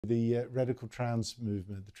The radical trans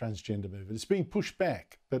movement, the transgender movement, it's being pushed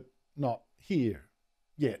back, but not here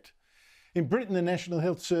yet. In Britain, the National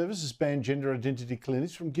Health Service has banned gender identity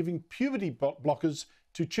clinics from giving puberty blockers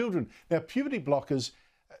to children. Now, puberty blockers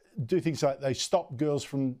do things like they stop girls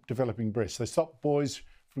from developing breasts. They stop boys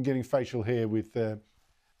from getting facial hair with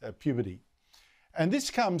puberty. And this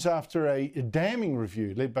comes after a damning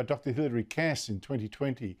review led by Dr Hilary Cass in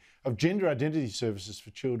 2020 of gender identity services for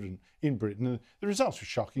children in Britain. And the results were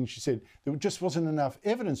shocking. She said there just wasn't enough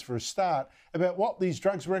evidence for a start about what these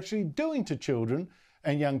drugs were actually doing to children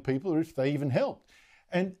and young people, or if they even helped.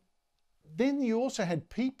 And then you also had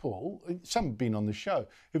people, some have been on the show,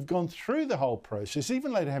 who've gone through the whole process,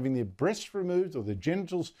 even later having their breasts removed or their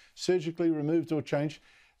genitals surgically removed or changed.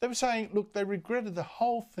 They were saying, look, they regretted the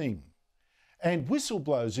whole thing. And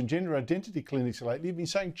whistleblowers in gender identity clinics lately have been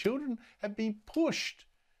saying children have been pushed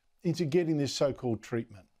into getting this so-called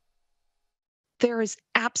treatment. There is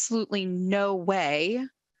absolutely no way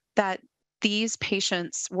that these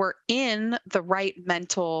patients were in the right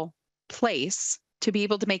mental place to be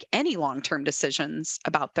able to make any long-term decisions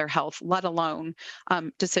about their health, let alone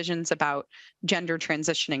decisions about gender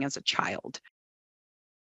transitioning as a child.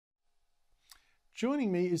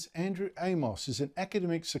 Joining me is Andrew Amos, who's an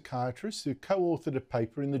academic psychiatrist who co-authored a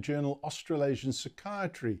paper in the journal Australasian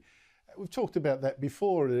Psychiatry. We've talked about that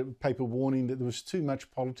before, a paper warning that there was too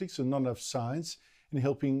much politics and not enough science in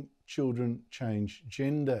helping children change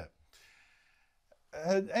gender.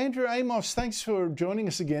 Andrew Amos, thanks for joining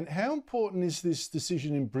us again. How important is this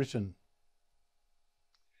decision in Britain?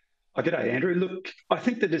 Oh, g'day, Andrew. Look, I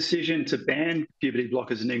think the decision to ban puberty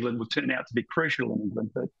blockers in England will turn out to be crucial in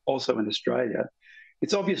England, but also in Australia.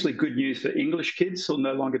 It's obviously good news for English kids who'll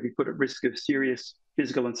no longer be put at risk of serious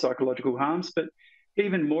physical and psychological harms, but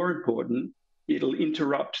even more important, it'll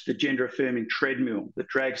interrupt the gender-affirming treadmill that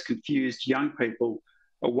drags confused young people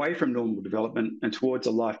away from normal development and towards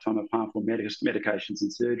a lifetime of harmful medications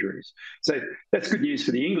and surgeries. So that's good news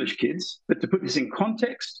for the English kids, but to put this in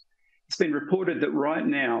context, it's been reported that right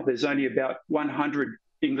now there's only about 100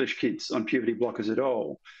 English kids on puberty blockers at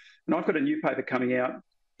all. And I've got a new paper coming out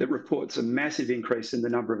that reports a massive increase in the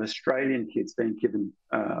number of Australian kids being given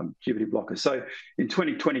puberty blockers. So in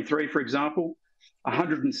 2023, for example,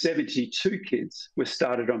 172 kids were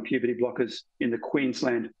started on puberty blockers in the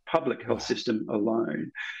Queensland public health system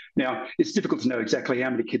alone. Now, it's difficult to know exactly how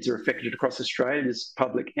many kids are affected across Australia's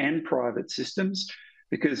public and private systems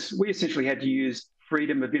because we essentially had to use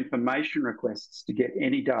freedom of information requests to get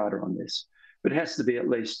any data on this. But it has to be at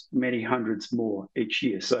least many hundreds more each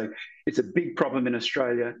year. So it's a big problem in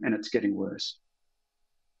Australia and it's getting worse.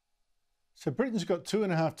 So Britain's got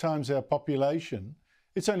 2.5 times our population.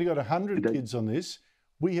 It's only got 100 kids on this.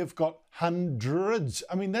 We have got hundreds.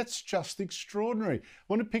 I mean, that's just extraordinary. I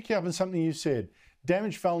want to pick you up on something you said.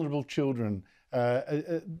 Damaged, vulnerable children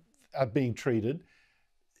are being treated.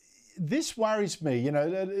 This worries me, you know,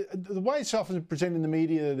 the way it's often presented in the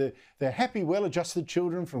media, they're happy, well-adjusted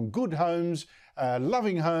children from good homes,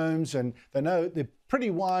 loving homes, and they know they're pretty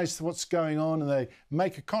wise to what's going on and they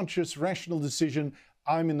make a conscious, rational decision,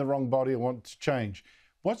 I'm in the wrong body, I want to change.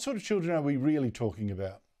 What sort of children are we really talking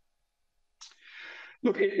about?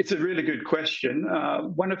 Look, it's a really good question.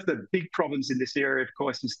 One of the big problems in this area, of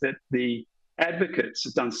course, is that the advocates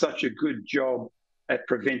have done such a good job at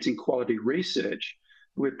preventing quality research.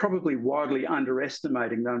 We're probably widely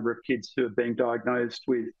underestimating the number of kids who are being diagnosed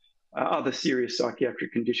with other serious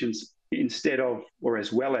psychiatric conditions instead of or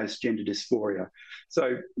as well as gender dysphoria.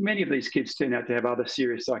 So many of these kids turn out to have other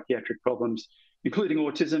serious psychiatric problems, including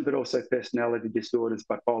autism, but also personality disorders,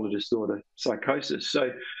 bipolar disorder, psychosis.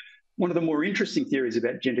 So one of the more interesting theories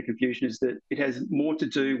about gender confusion is that it has more to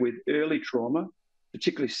do with early trauma,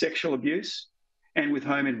 particularly sexual abuse, and with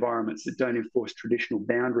home environments that don't enforce traditional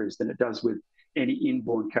boundaries than it does with any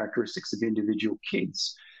inborn characteristics of individual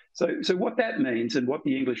kids. So what that means and what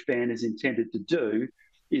the English ban is intended to do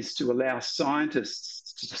is to allow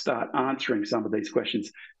scientists to start answering some of these questions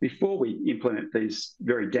before we implement these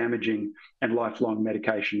very damaging and lifelong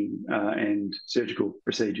medication and surgical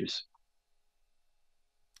procedures.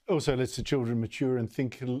 Also lets the children mature and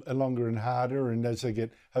think longer and harder, and as they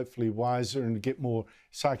get hopefully wiser and get more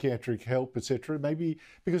psychiatric help, etc. Maybe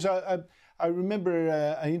because I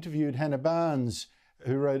remember I interviewed Hannah Barnes,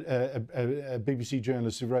 who wrote a BBC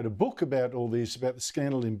journalist who wrote a book about all this, about the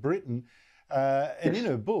scandal in Britain. And in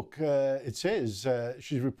her book, it says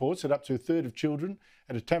she reports that up to 1/3 of children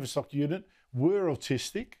at a Tavistock unit were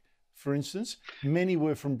autistic, for instance. Many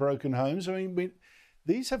were from broken homes. I mean,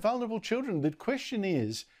 these are vulnerable children. The question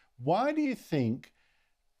is, why do you think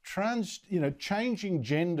changing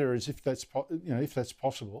gender, as if that's if that's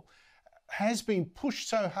possible, has been pushed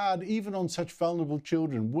so hard, even on such vulnerable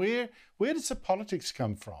children. Where does the politics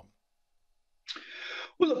come from?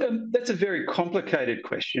 Well, look, that's a very complicated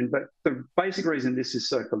question, but the basic reason this is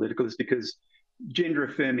so political is because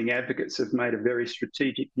gender-affirming advocates have made a very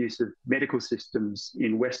strategic use of medical systems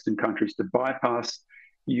in Western countries to bypass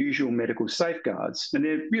usual medical safeguards, and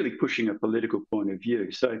they're really pushing a political point of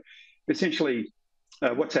view. So essentially,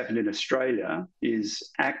 what's happened in Australia is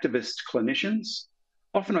activist clinicians,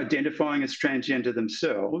 often identifying as transgender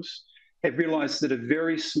themselves, have realised that a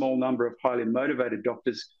very small number of highly motivated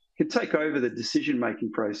doctors can take over the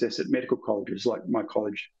decision-making process at medical colleges, like my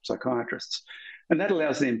college psychiatrists. And that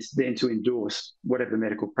allows them then to endorse whatever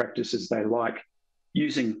medical practices they like,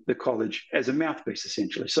 using the college as a mouthpiece,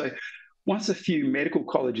 essentially. So once a few medical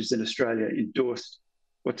colleges in Australia endorsed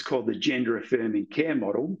what's called the gender-affirming care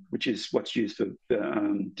model, which is what's used to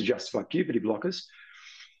justify puberty blockers,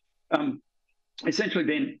 essentially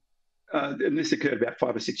then, and this occurred about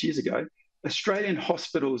 5 or 6 years ago, Australian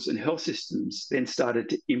hospitals and health systems then started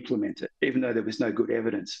to implement it, even though there was no good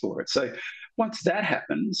evidence for it. So once that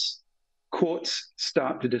happens, courts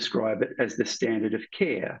start to describe it as the standard of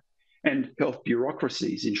care, and health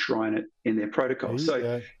bureaucracies enshrine it in their protocols.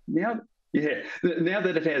 So now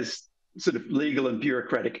that it has sort of legal and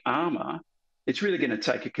bureaucratic armour, it's really going to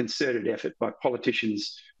take a concerted effort by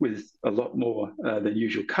politicians with a lot more than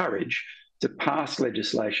usual courage to pass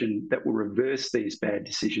legislation that will reverse these bad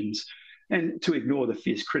decisions and to ignore the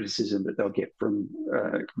fierce criticism that they'll get from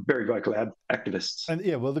very vocal activists. And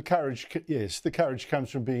yeah, well, the courage comes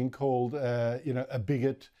from being called, a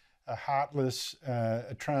bigot, a heartless,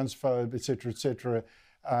 a transphobe, etc., etc.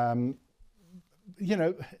 And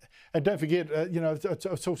don't forget, I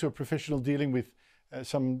was also a professional dealing with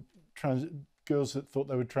some girls that thought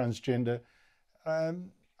they were transgender.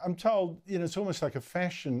 I'm told, it's almost like a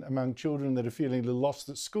fashion among children that are feeling a little lost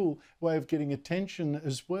at school, way of getting attention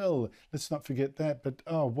as well. Let's not forget that. But,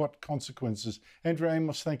 what consequences. Andrew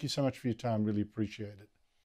Amos, thank you so much for your time. Really appreciate it.